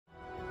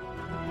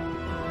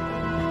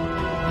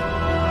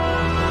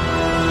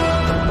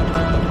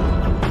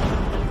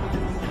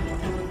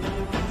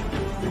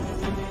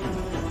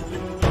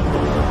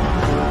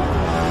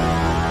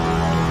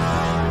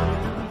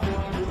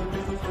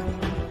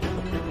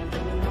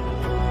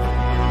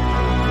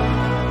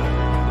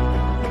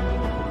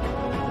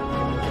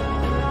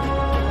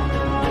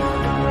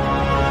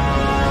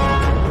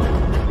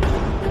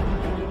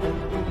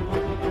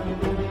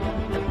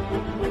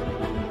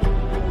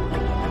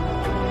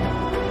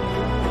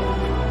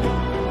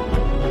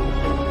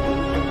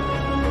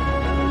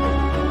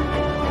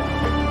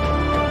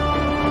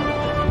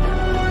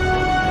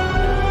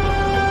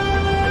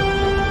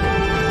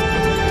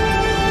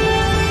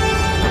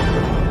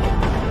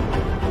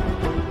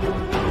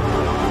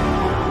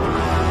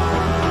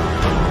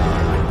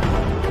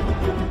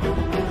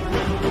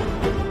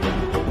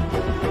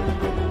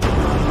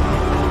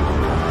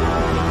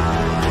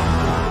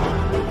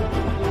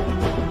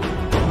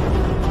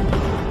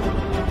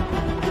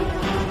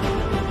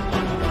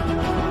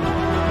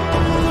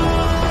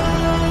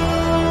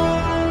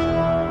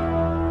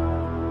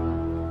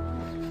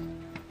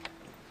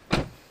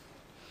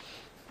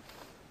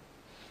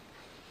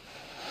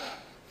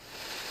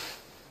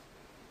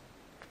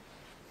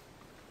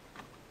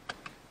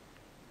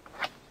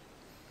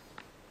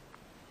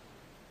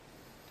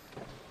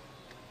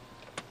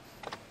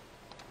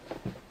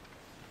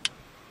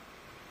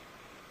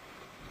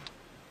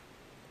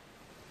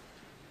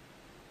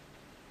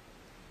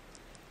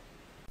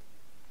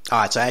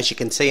Alright, so as you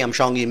can see, I'm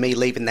showing you me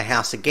leaving the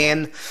house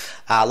again.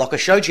 Like I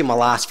showed you in my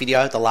last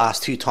video, the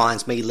last 2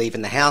 times me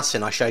leaving the house,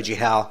 and I showed you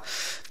how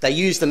they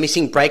use the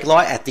missing brake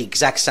light at the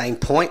exact same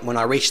point when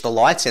I reach the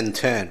lights and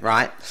turn,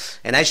 right?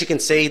 And as you can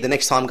see, the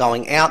next time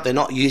going out, they're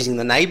not using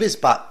the neighbours,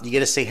 but you get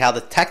to see how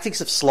the tactics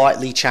have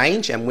slightly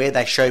changed and where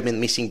they showed me the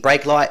missing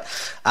brake light,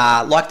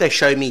 like they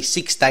showed me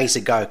 6 days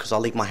ago, because I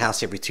leave my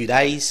house every 2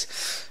 days.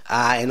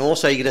 And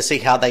also you get to see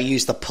how they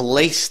use the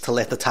police to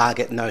let the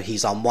target know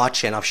he's on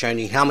watch, and I've shown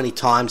you how many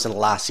times in the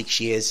last 6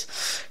 years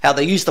how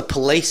they use the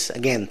police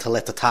again to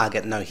let the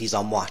target know he's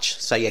on watch.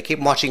 So yeah, keep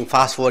watching,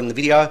 fast forwarding the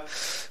video.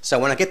 So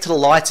when I get to the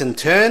lights and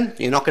turn,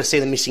 you're not going to see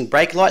the missing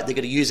brake light. They're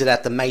going to use it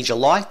at the major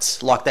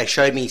lights like they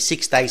showed me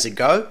 6 days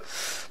ago.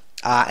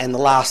 And the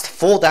last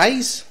 4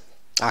 days,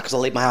 because I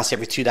leave my house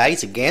every 2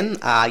 days again,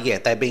 yeah,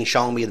 they've been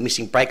showing me the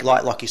missing brake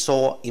light like you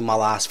saw in my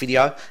last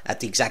video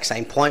at the exact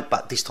same point,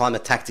 but this time the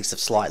tactics have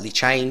slightly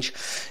changed,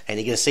 and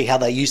you're going to see how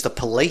they use the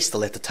police to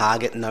let the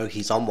target know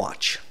he's on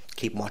watch.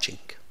 Keep watching.